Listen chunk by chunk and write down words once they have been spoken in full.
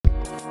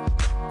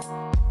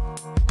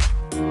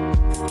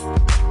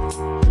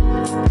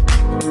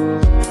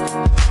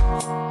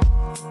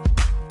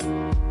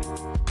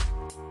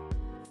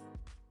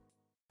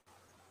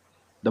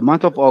The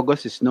month of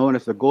August is known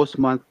as the Ghost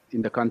Month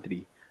in the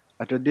country,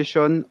 a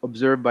tradition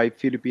observed by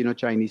Filipino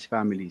Chinese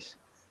families.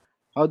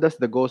 How does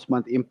the Ghost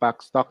Month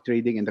impact stock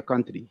trading in the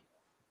country?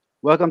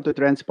 Welcome to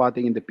Trend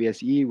Spotting in the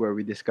PSE, where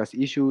we discuss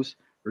issues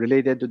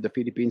related to the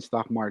Philippine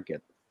stock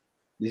market.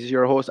 This is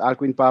your host,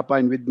 Alquin Papa,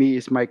 and with me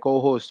is my co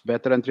host,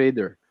 veteran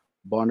trader,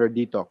 Bonner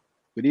Ditok.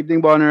 Good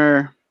evening,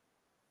 Bonner.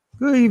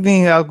 Good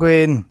evening,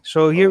 Alquin.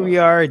 So here we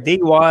Uh, are,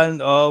 day one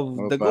of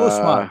of, the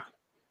Ghost Month.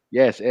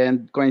 yes,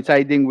 and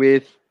coinciding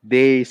with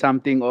day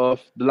something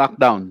of the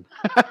lockdown,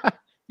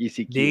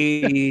 ECQ. Day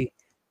day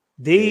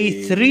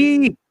Day,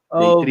 three day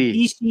of 3,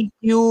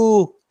 ECQ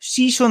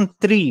season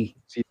three.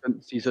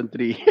 season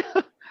 3.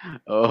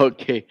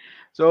 Okay.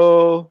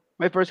 So,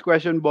 my first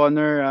question,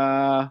 Bonner,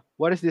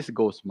 what is this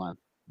ghost month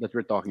that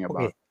we're talking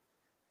about? Okay.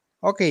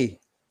 Okay.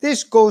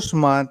 This Ghost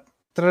Month,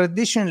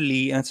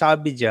 traditionally, ang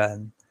sabi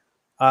dyan,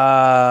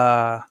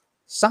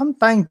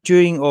 sometime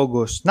during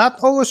August. Not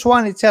August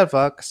 1 itself,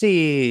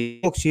 kasi,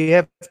 folks, you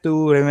have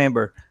to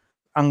remember,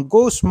 ang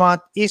Ghost Month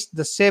is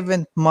the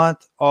 7th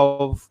month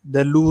of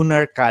the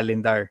lunar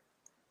calendar.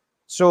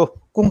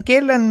 So, kung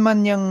kailan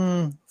man yung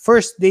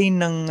first day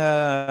ng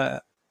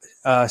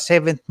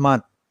 7th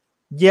month,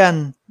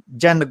 diyan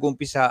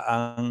nag-umpisa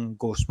ang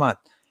Ghost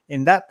Month.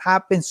 And that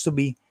happens to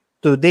be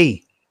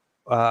today.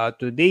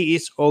 Today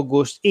is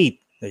August 8.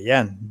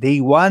 Ayan,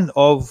 day 1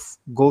 of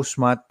Ghost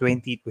Month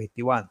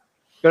 2021.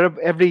 Pero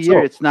every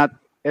year, So, it's not,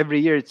 every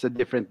year it's a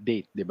different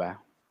date, di ba?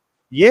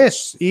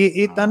 yes,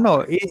 Okay.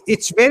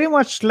 it's very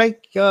much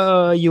like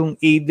yung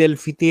Eid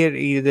al-Fitr,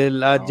 Eid Oh,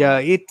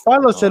 al-Adha. It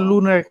follows a oh.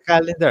 lunar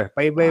calendar.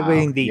 Paiba-iba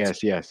yung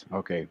dates. Yes, yes.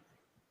 Okay.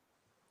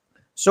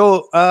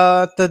 So,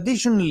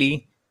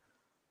 traditionally,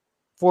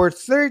 for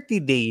 30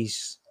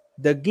 days,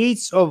 the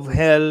gates of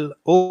hell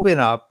open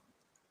up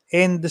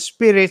and the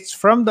spirits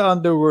from the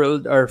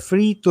underworld are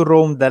free to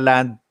roam the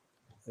land.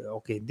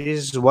 Okay,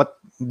 this is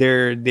what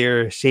they're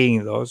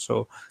saying though.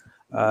 So,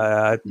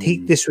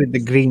 take Mm. this with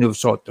a grain of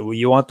salt.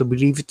 You want to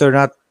believe it or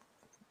not,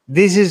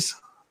 this is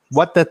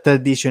what the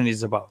tradition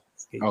is about.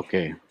 Okay.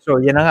 Okay. So,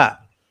 yan na nga.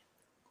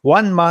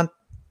 1 month,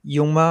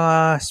 yung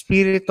mga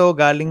spirito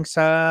galing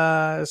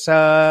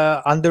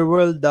sa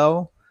underworld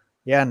daw,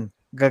 yan,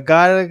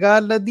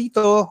 gagala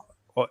dito,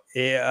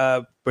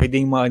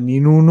 pwedeng mga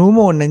ninuno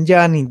mo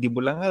nandyan, hindi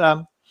mo lang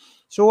alam.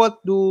 So what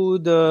do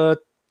the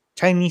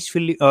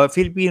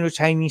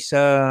Filipino-Chinese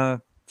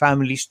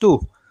families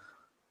do?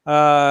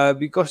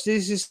 Because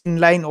this is in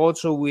line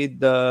also with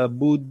the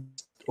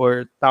Buddhist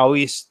or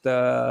Taoist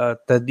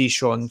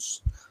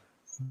traditions,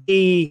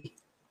 they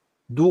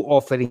do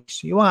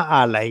offerings, yung mga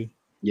alay.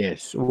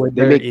 Yes. So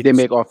whether They it's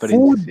make offerings,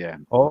 food, yeah.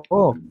 Mm.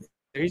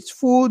 whether it's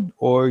food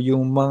or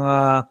yung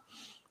mga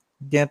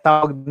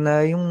tinatawag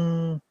na yung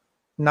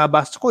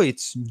nabasa ko,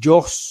 it's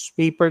Joss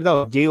paper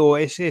daw,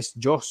 JOSS,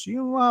 Joss,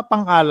 yung mga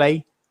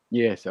pang-alay.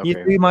 Yes, Ito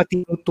okay. yung mga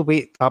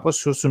tinutupi tapos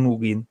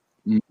susunugin.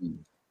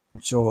 Mm.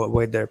 So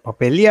whether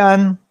papel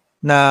yan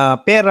na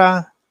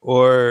pera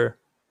or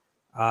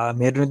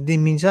meron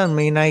din minsan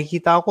may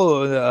nakikita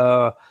ako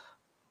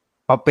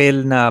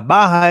papel na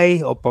bahay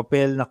o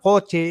papel na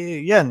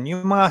kotse, yan,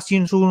 yung mga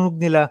sinusunog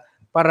nila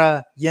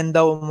para yan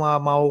daw mga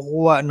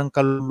makukuha ng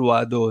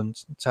kaluluwa doon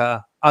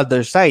sa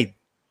other side.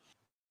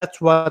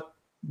 That's what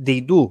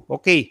they do.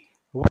 Okay,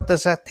 what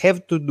does that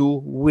have to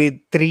do with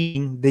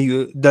trading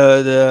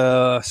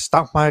the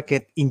stock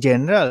market in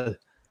general?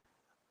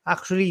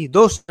 Actually,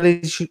 those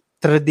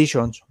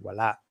traditions,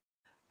 wala.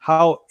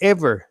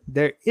 However,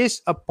 there is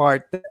a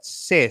part that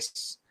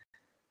says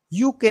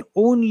you can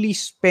only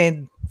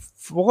spend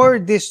for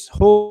this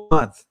whole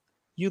month,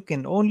 you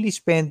can only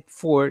spend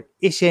for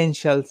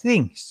essential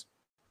things.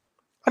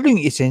 Ano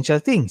yung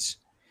essential things?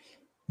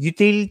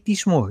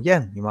 Utilities mo,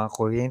 yan, yung mga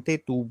kuryente,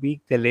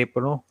 tubig,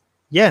 telepono,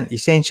 yan,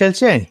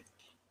 essentials yan.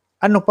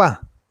 Ano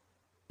pa?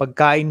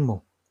 Pagkain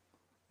mo,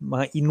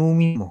 mga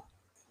inumin mo.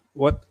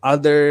 What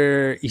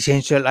other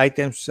essential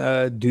items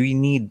do you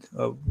need?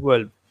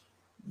 Well,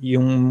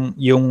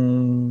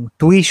 yung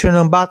tuition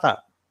ng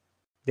bata,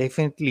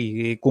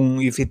 definitely,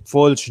 kung if it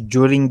falls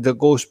during the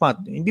ghost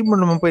month, hindi mo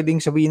naman pwedeng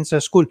sabihin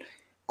sa school,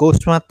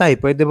 ghost month na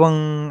pwede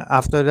bang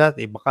after that,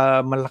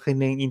 baka malaki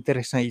na yung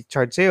interest na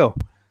i-charge sa'yo.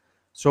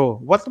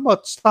 So, what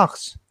about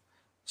stocks?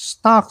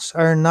 Stocks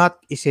are not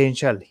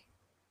essential.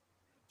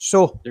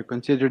 So, They're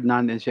considered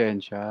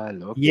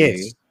non-essential. yes.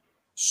 Okay.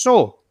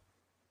 So,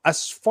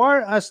 as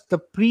far as the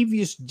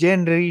previous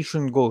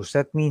generation goes,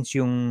 that means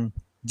yung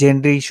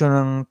generation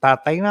ng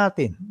tatay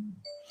natin,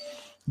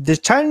 the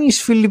Chinese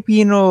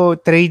Filipino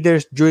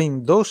traders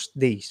during those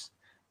days,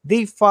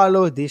 they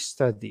follow this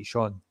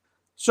tradition.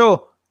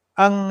 So,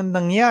 ang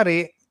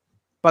nangyari,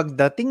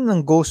 pagdating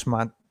ng ghost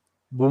month,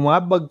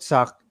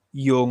 bumabagsak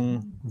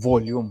yung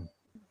volume.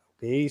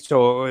 Okay?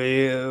 So,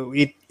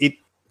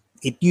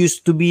 it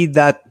used to be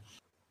that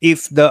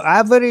if the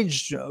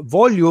average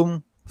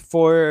volume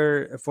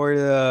for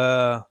the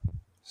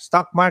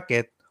stock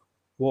market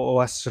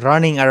was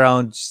running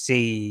around,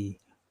 say,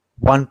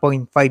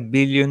 1.5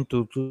 billion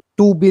to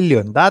 2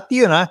 billion.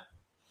 Dati yun,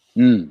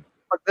 Mm.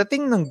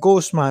 Pagdating ng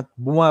ghost month,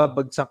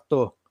 bumabagsak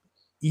to.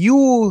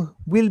 you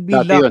will be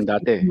Dati yun,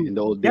 lucky. dati, in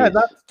the old Yeah,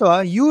 days. that's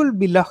to. You will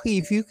be lucky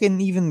if you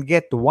can even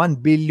get 1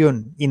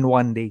 billion in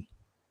one day.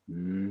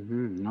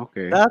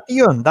 Okay. Dati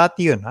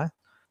yun, ha?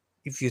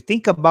 If you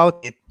think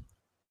about it,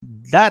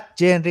 that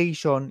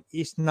generation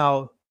is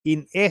now,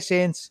 in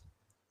essence,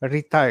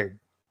 retired.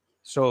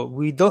 So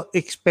we don't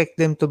expect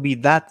them to be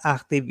that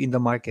active in the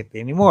market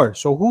anymore.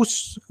 So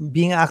who's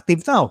being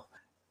active now?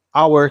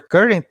 Our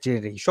current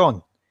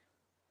generation.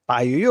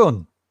 Tayo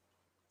yun.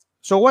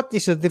 So what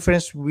is the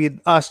difference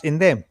with us and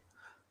them?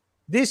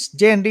 This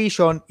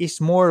generation is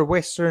more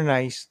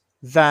westernized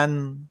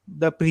than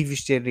the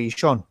previous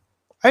generation.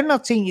 I'm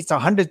not saying it's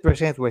 100%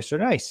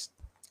 westernized,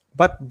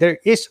 but there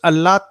is a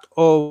lot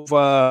of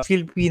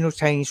Filipino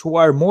Chinese who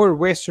are more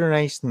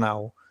westernized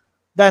now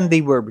than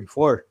they were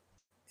before.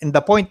 And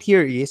the point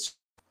here is,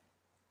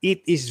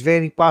 it is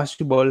very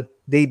possible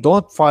they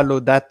don't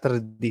follow that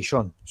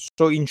tradition.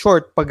 So in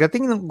short,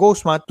 pagdating ng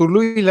Ghost Month,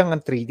 tuloy lang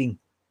ang trading.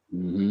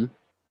 Mm-hmm.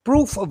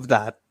 Proof of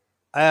that,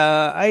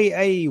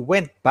 I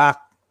went back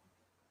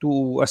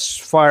to as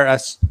far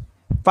as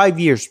 5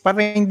 years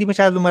para hindi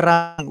masyado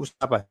maraming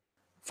usapan.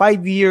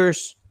 5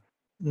 years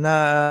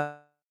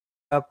na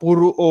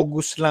puro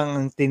August lang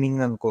ang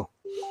tiningnan ko.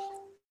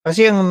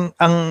 Kasi ang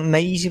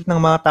naisip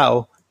ng mga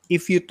tao,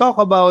 if you talk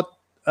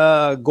about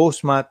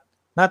Ghost Month,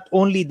 not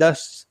only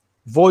does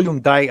volume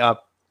dry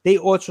up,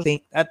 they also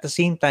think at the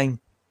same time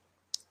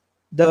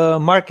the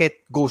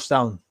market goes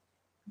down.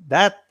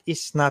 That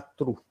is not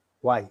true.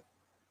 Why?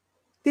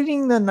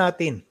 Tiningnan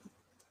natin.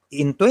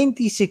 In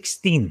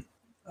 2016,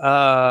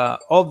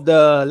 of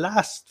the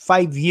last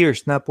 5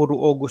 years na puro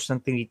August ang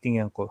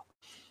tinitingnan ko,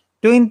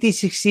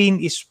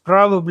 2016 is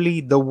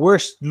probably the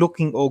worst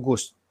looking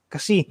August.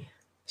 Kasi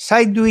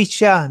sideways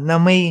siya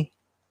na may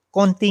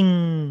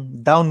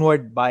konting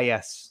downward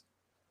bias.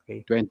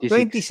 Okay.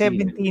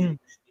 2016. 2017,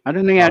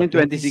 Ano nangyari in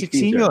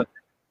 2016 2016, sir? yun.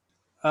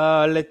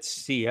 Let's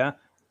see.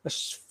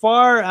 As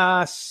far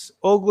as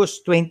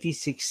August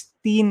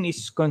 2016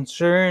 is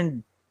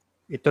concerned,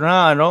 ito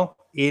na,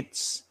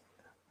 it's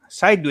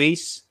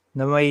sideways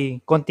na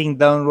may konting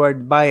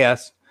downward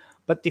bias.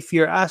 But if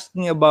you're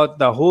asking about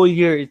the whole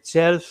year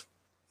itself,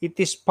 it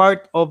is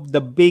part of the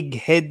big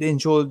head and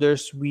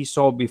shoulders we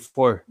saw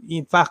before.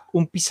 In fact,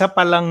 umpisa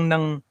pa lang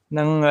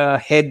ng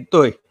head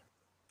to eh.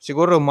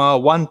 Siguro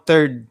mga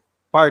 1/3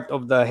 part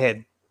of the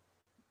head.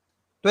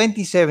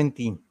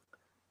 2017.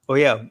 Oh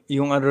yeah,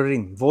 yung ano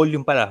rin,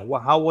 volume pala.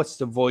 How was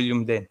the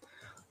volume then?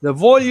 The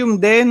volume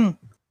then,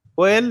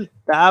 well,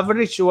 the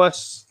average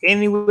was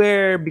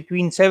anywhere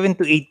between 7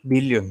 to 8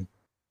 billion.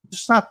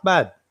 It's not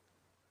bad.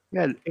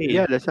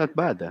 Yeah, that's not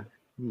bad.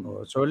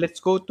 So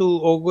let's go to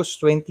August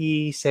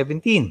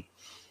 2017.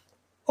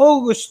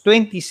 August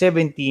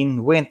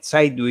 2017 went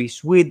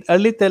sideways with a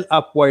little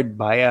upward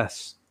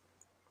bias.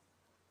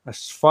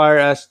 As far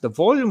as the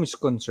volume is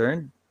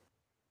concerned,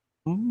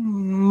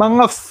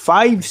 mga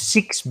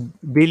 5-6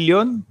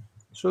 billion.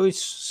 So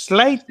it's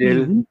slightly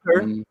Still,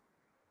 weaker.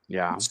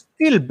 yeah. It's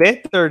still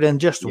better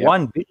than just Yep.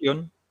 1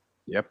 billion.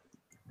 Yep.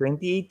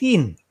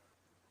 2018.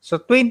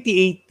 So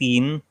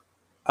 2018,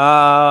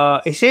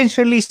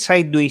 essentially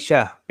sideways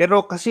siya.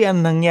 Pero kasi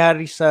ang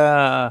nangyari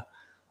sa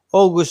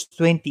August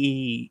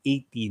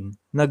 2018,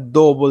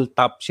 nag-double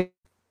top siya.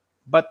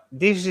 But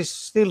this is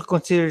still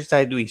considered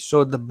sideways.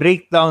 So the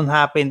breakdown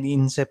happened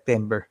in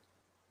September.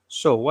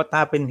 So what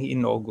happened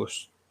in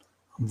August?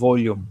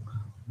 Volume.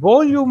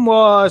 Volume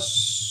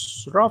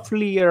was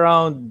roughly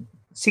around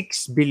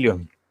 6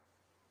 billion.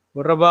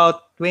 For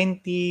about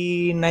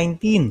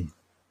 2019.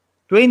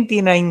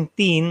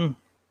 2019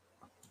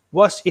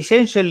 was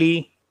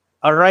essentially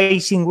a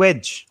rising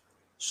wedge.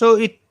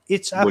 So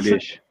it's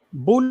actually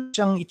bullish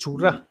ang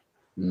itsura.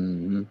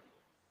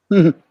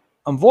 Mm-hmm.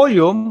 Ang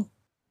volume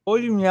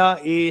niya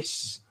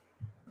is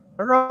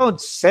around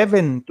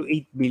 7 to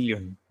 8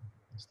 billion.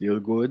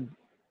 Still good.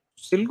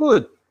 Still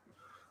good.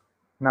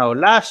 Now,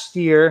 last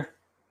year,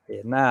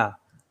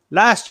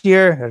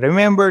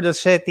 remember the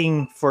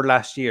setting for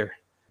last year.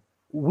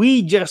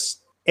 We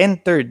just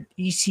entered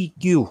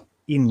ECQ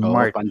in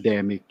March.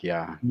 Pandemic,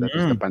 yeah. That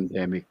was the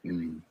pandemic.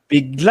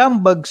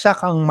 Biglang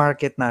bagsak ang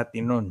market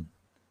natin nun.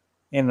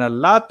 And a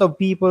lot of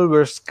people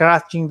were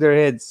scratching their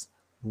heads.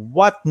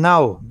 What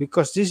now?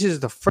 Because this is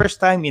the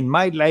first time in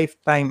my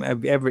lifetime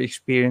I've ever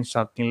experienced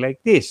something like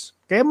this.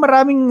 Kaya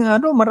maraming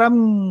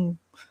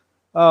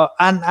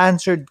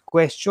unanswered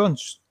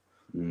questions.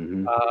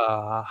 Mm-hmm.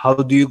 How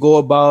do you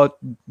go about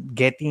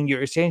getting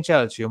your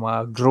essentials? Yung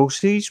mga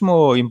groceries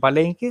mo, yung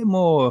palengke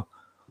mo,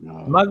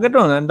 mga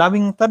ganun. Ang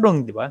daming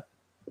tanong, di ba?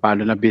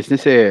 Paano na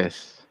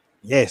businesses?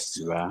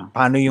 Yes. Diba?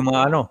 Paano yung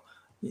mga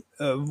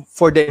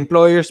for the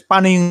employers,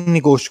 paano yung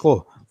negosyo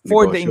ko?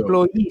 For the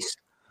employees,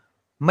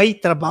 may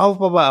trabaho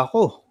pa ba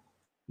ako?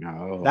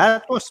 No.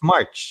 That was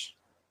March.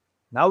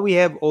 Now we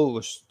have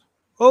August.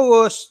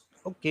 August,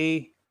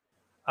 okay.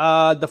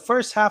 The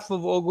first half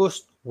of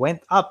August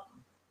went up.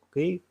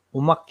 Okay?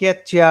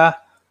 Umakyat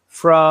siya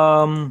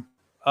from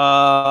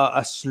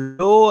as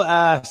low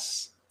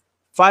as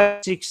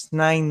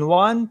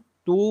 5691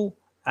 to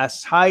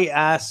as high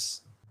as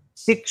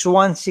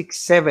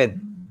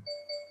 6167.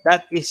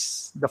 That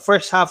is the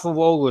first half of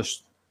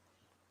August.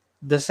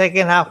 The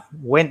second half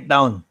went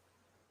down.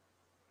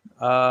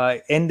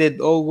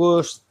 Ended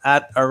August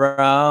at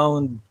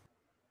around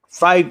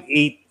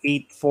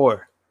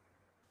 5884.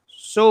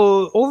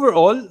 So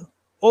overall,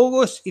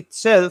 August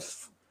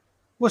itself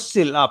was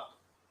still up.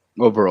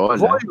 Overall,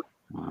 Volume,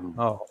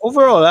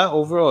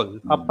 overall,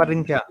 up pa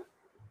rin siya.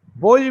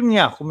 Volume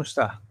niya,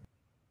 kumusta?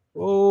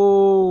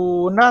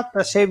 Oh, not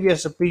as heavy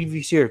as the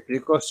previous year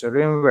because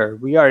remember,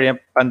 we are in a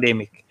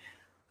pandemic.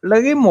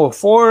 Lagay mo,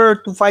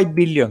 4 to 5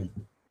 billion.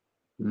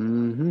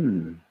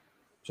 Mm-hmm.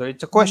 So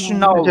it's a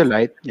question now Medyo of,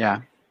 light,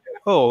 yeah.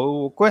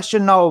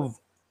 question now of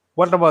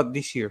what about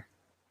this year?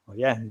 Oh,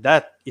 yeah,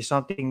 that is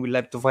something we'll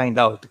have to find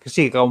out.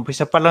 Kasi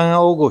kaumpisa pa lang ng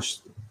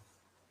August.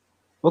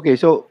 Okay,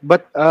 so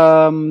but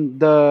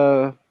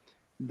the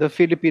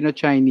Filipino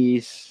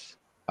Chinese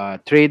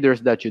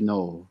traders that you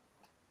know,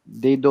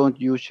 they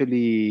don't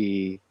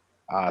usually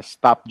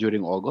stop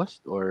during August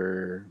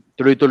or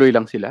tuloy-tuloy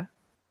lang sila.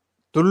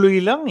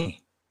 Tuloy lang eh.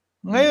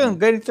 Ngayon,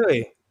 ganito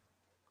eh.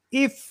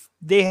 If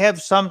they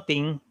have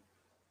something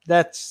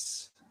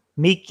that's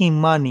making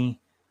money,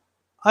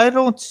 I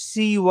don't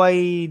see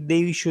why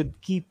they should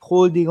keep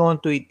holding on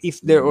to it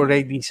if they're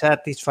already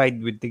satisfied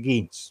with the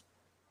gains.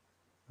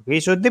 Okay,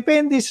 so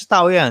depende sa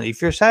tao yan.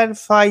 If you're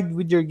satisfied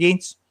with your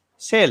gains,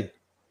 sell.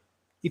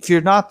 If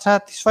you're not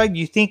satisfied,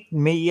 you think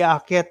may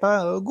iakyat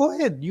pa, go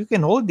ahead. You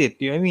can hold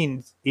it. I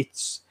mean,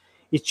 it's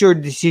your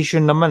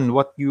decision naman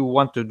what you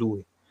want to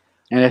do.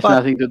 And it's But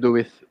nothing to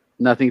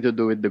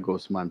do with the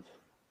ghost month.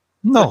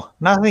 no,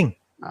 nothing.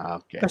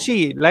 Okay.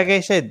 Kasi, like I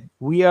said,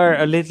 we are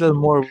a little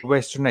more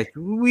westernized.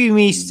 We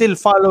may still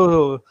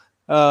follow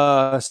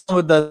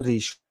some of the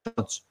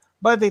traditions,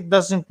 but it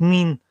doesn't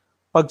mean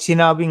pag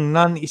sinabing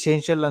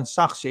non-essential ang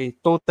stocks,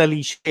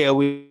 totally stay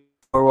away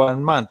for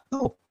 1 month.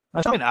 No.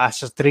 I mean,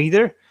 as a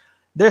trader,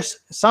 there's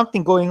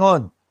something going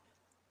on.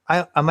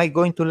 Am I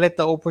going to let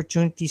the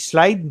opportunity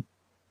slide?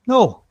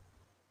 No.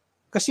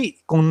 Kasi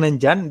kung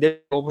nandyan,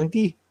 there's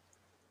opportunity.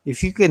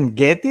 If you can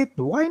get it,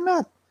 why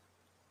not?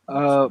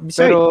 Besides,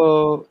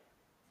 Pero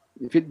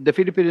the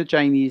Filipino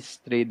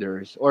Chinese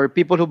traders or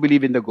people who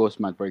believe in the ghost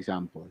month, for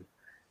example,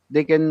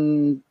 they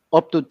can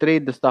opt to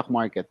trade the stock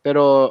market,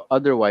 pero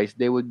otherwise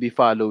they would be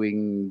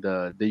following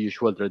the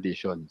usual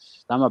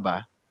traditions. Tama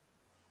ba?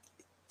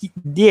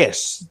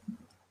 yes.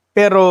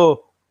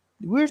 Pero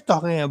we're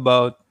talking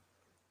about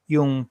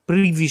yung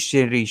previous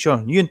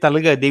generation. Yun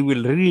talaga, they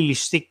will really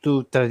stick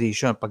to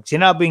tradition. Pag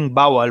sinabing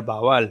bawal,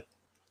 bawal.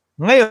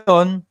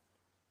 Ngayon,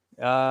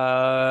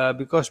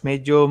 because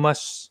medyo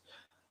mas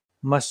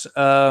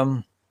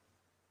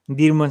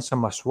hindi naman sa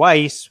mas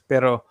wise,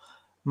 pero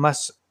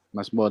mas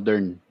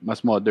Modern.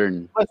 mas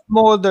modern,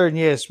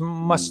 yes,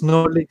 mas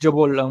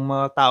knowledgeable ang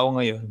mga tao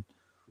ngayon.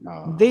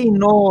 They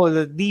know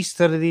that these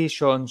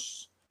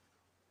traditions,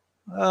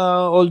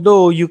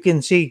 although you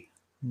can say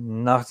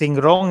nothing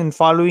wrong in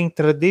following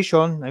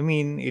tradition. I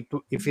mean,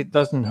 if it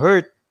doesn't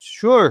hurt,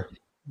 sure.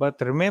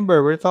 But remember,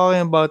 we're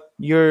talking about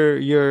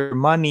your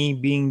money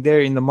being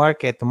there in the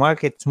market. The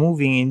market's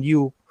moving, and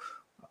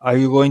are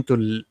you going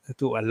to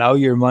allow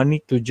your money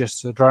to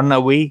just run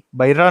away?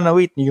 By run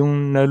away,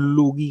 yung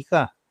nalulugi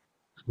ka.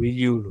 Will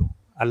you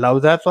allow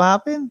that to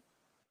happen,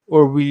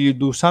 or will you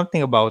do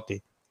something about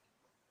it?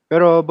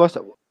 Pero boss,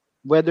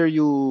 whether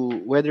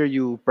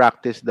you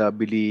practice the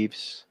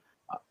beliefs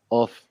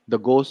of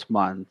the ghost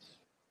month,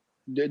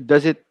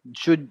 does it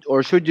should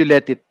you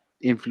let it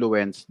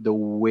influence the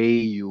way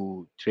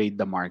you trade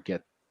the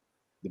market?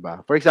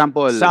 Diba? For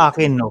example, Sa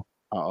akin, no.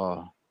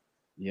 oo.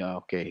 Yeah,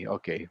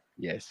 okay.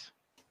 Yes.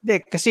 Hindi,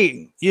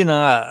 kasi, yun na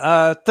nga,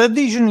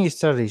 tradition is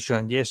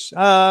tradition, yes.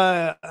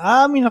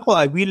 Amin ako,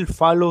 I will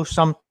follow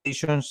some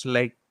traditions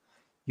like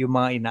yung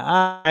mga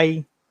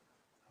inaaray.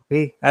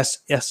 Okay,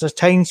 as a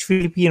Chinese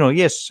Filipino,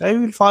 yes, I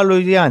will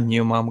follow yan.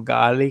 Yung mga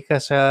mag-aalay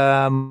ka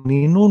sa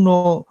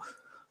ninuno,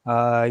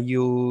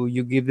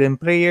 you give them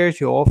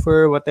prayers, you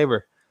offer,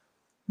 whatever.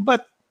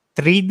 But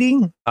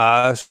trading,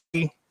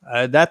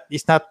 that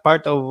is not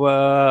part of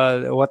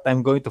what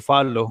I'm going to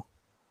follow.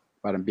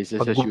 Parang business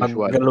Pag as usual.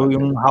 gumagalaw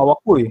yung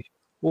hawak ko eh.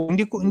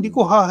 Hindi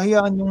ko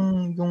hahayaan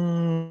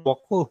yung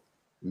hawak ko.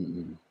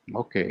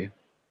 Okay.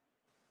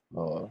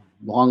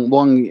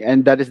 Mukhang,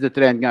 and that is the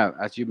trend nga,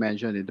 as you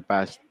mentioned, in the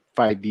past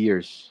 5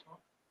 years.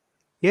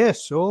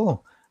 Yes,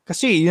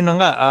 kasi yun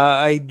na nga,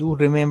 I do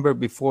remember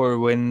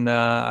before when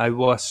I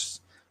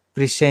was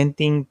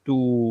presenting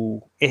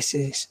to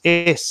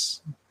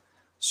SSS.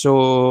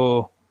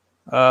 So,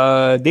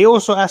 they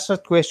also asked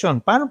that question,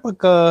 paano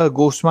pagka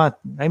ghost month?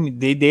 I mean,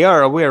 they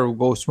are aware of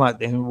ghost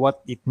month and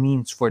what it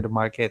means for the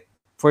market.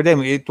 For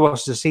them, it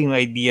was the same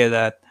idea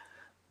that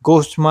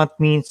ghost month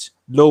means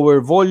lower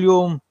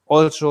volume,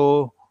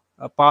 also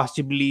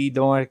possibly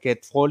the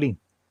market falling.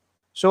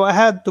 So I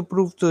had to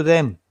prove to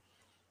them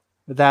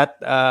that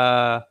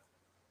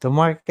the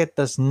market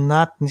does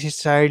not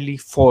necessarily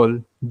fall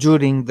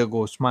during the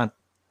ghost month.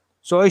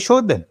 So I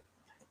showed them.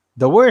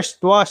 The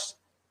worst was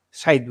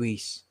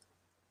sideways.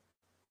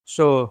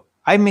 So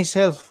I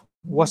myself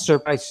was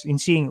surprised in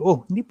seeing,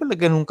 oh, hindi pala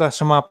ganun ka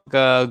sa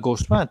mga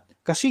ghost month.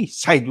 Kasi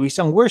sideways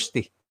ang worst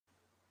eh.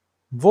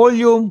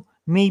 Volume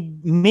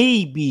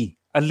may be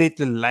a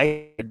little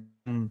lighter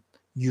than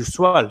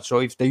usual.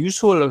 So if the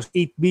usual was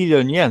 8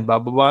 billion, yan,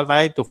 bababa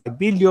tayo to 5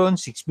 billion,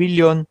 6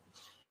 billion.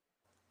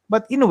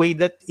 But in a way,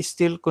 that is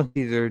still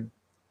considered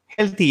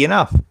healthy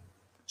enough.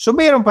 So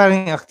mayroon pa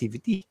rin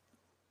activity.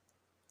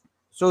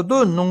 So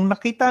doon, nung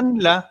nakita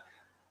nila,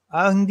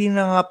 hindi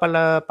na nga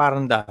pala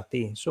parang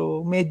dati.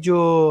 So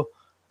medyo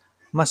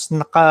mas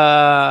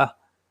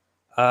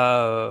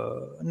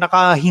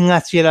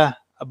nakahinga sila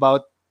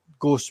about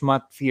ghost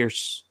month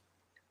fears.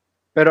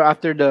 Pero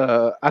after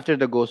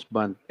the ghost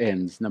month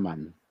ends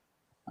naman,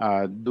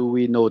 do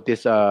we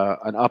notice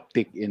an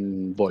uptick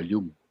in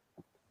volume?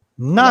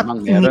 Not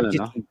Malamang meron, ano?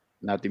 immediately.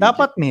 Not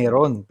Dapat immediately.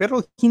 meron,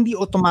 pero hindi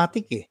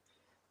automatic eh.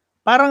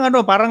 Parang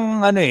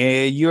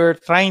you're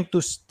trying to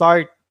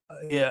start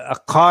a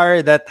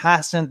car that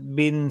hasn't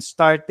been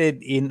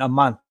started in a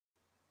month.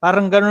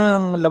 Parang ganun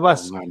ang Oo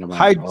labas. nga naman.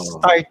 Hard Oo.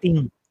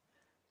 starting.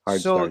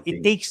 Hard So it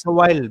starting. takes a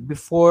while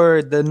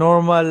before the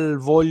normal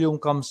volume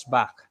comes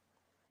back.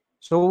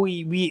 So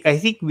I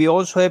think we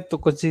also have to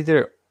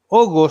consider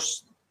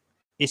August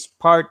is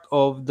part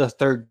of the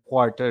third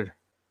quarter.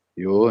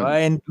 Yun.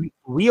 And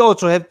we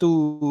also have to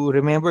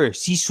remember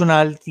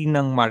seasonality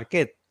ng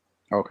market.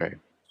 Okay.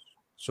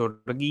 So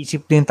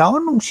nag-iisip din tao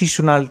nung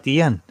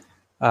seasonality yan.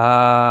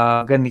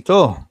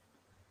 Ganito.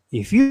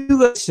 If you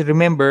guys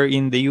remember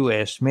in the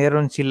US,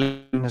 meron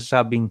silang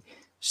nasabing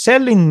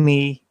sell in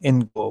May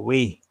and go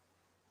away.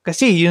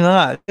 Kasi yun na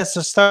nga, that's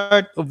the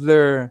start of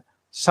their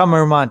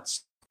summer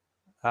months.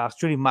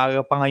 Actually,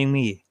 maaga pa nga yung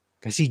May.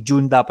 Kasi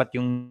June dapat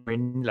yung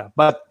nila.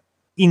 But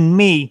in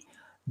May,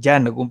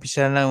 dyan,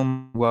 nag-umpisa na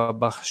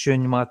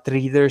magbabakasyon yung mga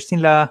traders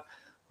nila,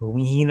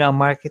 humihina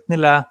ang market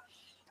nila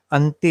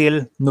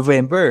until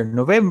November.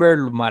 November,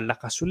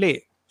 lumalakas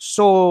uli.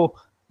 So,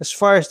 as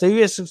far as the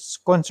US is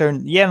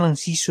concerned, yan ang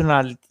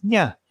seasonality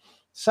niya.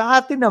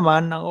 Sa atin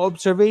naman, ang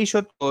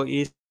observation ko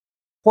is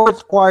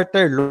fourth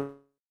quarter,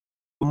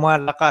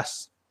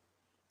 lumalakas.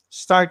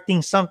 Starting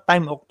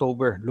sometime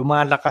October,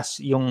 lumalakas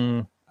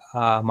yung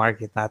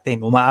market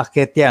natin.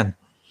 Umaakyat yan.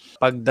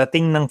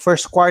 Pagdating ng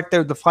first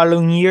quarter the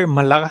following year,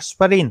 malakas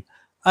pa rin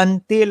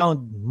until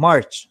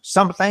March.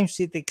 Sometimes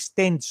it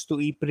extends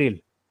to April.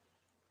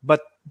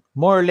 But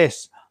more or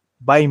less,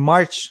 by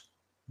March,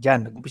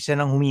 dyan, nag-upisa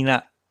ng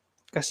humina.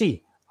 Kasi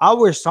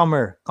our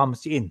summer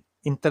comes in.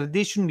 And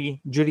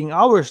traditionally, during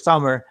our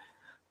summer,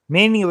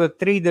 many of the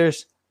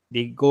traders,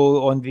 they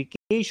go on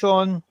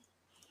vacation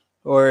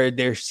or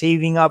they're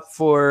saving up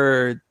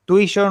for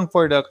tuition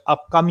for the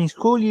upcoming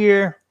school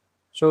year.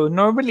 So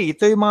normally,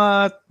 ito yung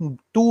mga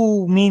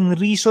two main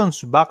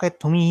reasons bakit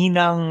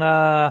humihina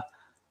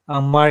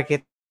ang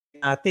market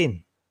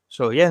natin.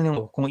 So yan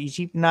yung kung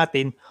isipin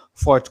natin,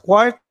 fourth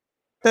quarter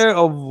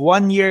of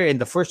one year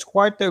and the first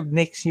quarter of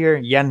next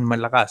year, yan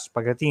malakas.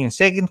 Pagdating yung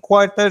second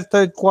quarter,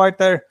 third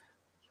quarter,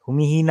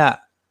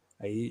 humihina.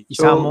 Ay,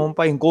 isama mo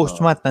pa yung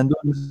ghost month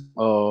nandun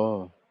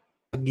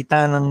sa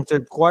gitna ng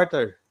third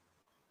quarter.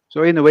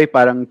 So in a way,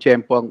 parang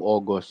tiyempo ang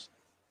August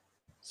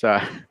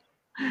sa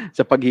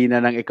sa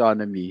paghina ng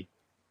economy.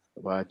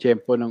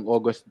 Tiyempo ng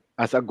August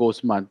as a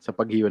ghost month sa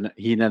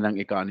paghina ng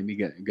economy.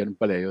 Ganun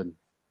pala yun.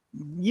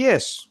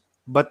 Yes,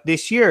 but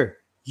this year,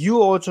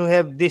 you also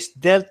have this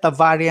Delta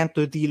variant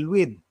to deal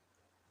with.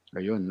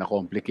 Ayun,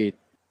 na-complicate.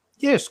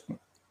 Yes,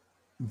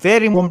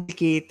 very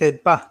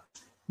complicated pa.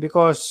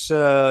 Because,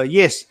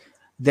 yes,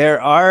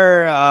 there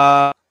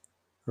are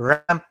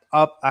ramped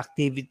up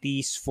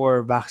activities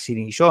for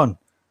vaccination.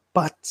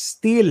 But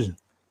still,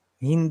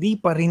 hindi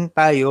pa rin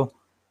tayo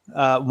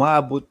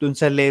umaabot dun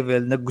sa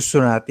level na gusto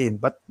natin.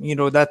 But,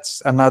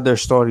 that's another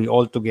story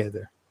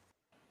altogether.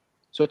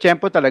 So,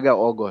 tiyempo talaga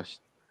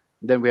August.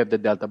 Then we have the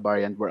Delta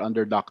variant. We're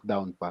under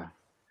lockdown pa.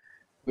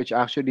 Which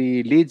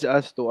actually leads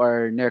us to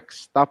our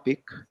next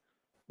topic,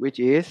 which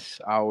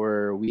is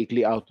our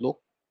weekly outlook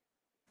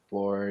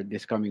for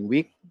this coming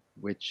week,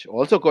 which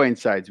also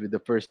coincides with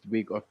the first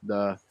week of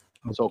the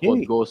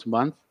so-called ghost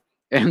month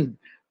and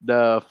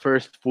the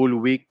first full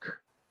week,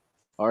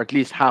 or at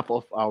least half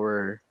of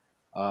our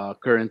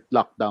current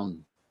lockdown.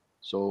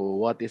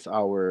 So what is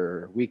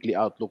our weekly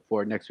outlook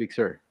for next week,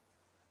 sir?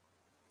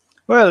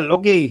 Well,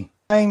 okay.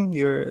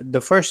 The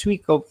first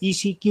week of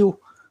ECQ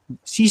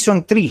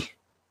Season 3.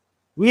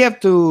 We have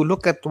to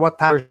look at what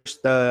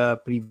happens the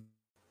previous.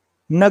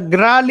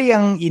 Nagrally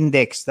ang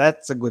index.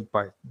 That's a good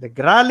part.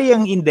 Nagrally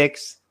ang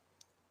index,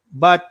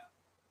 but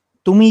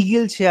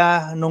tumigil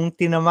siya nung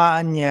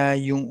tinamaan niya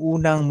yung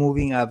unang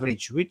moving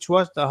average, which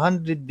was the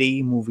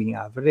 100-day moving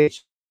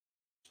average.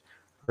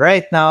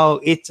 Right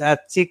now, it's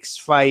at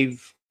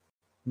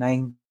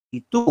 6,592.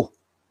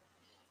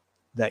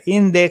 The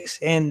index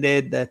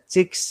ended at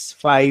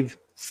 6,5.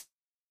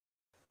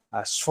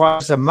 As far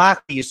as the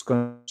MACD is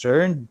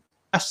concerned,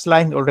 last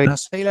line already,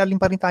 nasa ilalim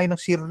pa rin tayo ng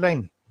zero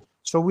line.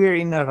 So we're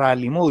in a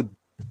rally mode.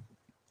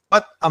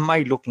 What am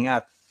I looking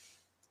at?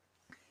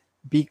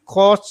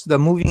 Because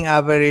the moving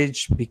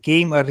average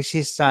became a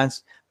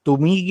resistance,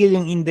 tumigil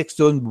yung index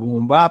doon,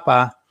 bumaba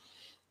pa,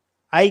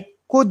 I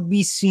could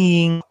be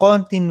seeing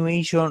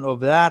continuation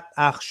of that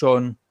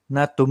action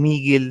na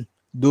tumigil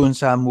doon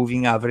sa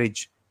moving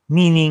average.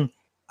 Meaning,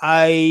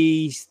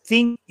 I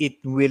think it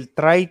will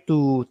try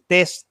to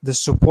test the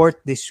support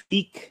this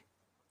week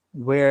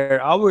where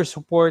our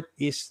support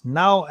is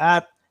now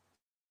at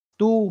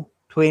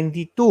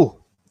 222,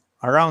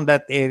 around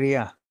that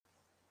area.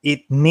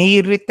 It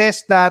may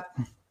retest that,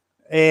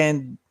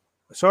 and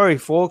sorry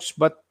folks,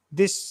 but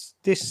this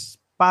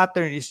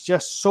pattern is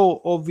just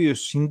so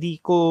obvious,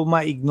 hindi ko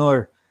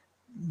ma-ignore.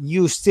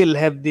 You still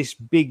have this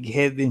big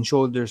head and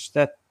shoulders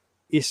that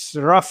is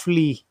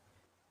roughly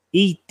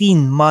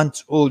 18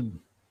 months old.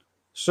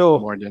 So,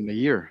 More than a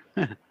year.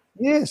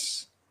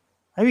 yes.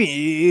 I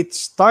mean, it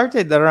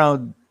started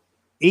around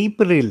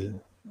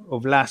April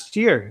of last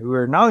year.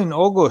 We're now in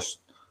August.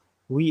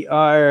 We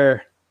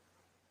are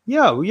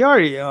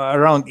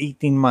around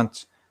 18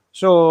 months.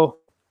 So,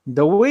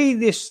 the way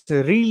this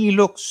really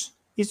looks,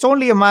 it's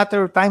only a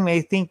matter of time,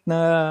 I think,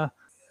 na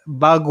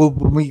bago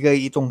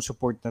bumigay itong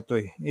support na to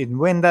eh. And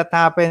when that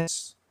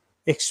happens,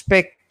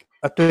 expect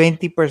a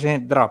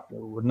 20% drop.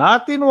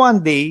 Not in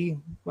one day,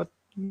 but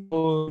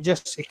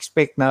just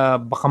expect na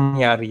baka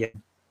mangyari yan.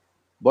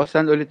 Boss,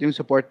 saan ulit yung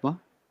support mo?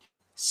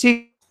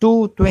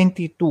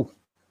 6222.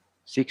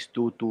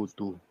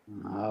 6222.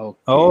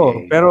 Okay. Oh,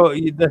 pero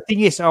the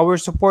thing is, our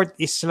support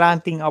is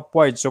slanting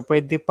upward. So,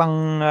 pwede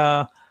pang,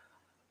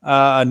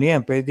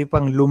 pwede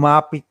pang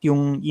lumapit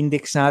yung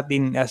index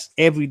natin as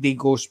every day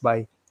goes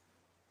by.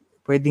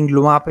 Pwedeng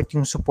lumapit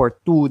yung support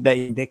to the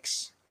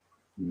index.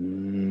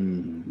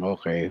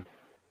 Okay.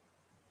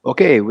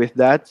 Okay, with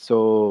that,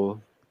 so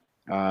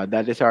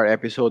that is our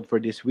episode for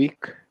this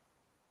week.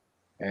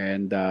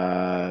 And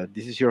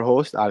this is your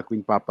host,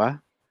 Alquin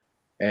Papa.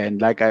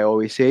 And like I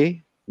always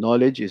say,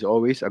 knowledge is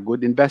always a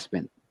good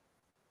investment.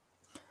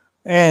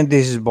 And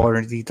this is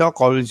Born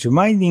Talk, always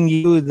reminding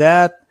you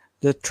that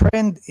the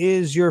trend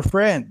is your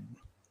friend.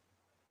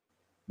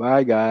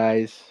 Bye,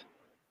 guys.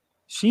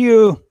 See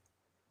you.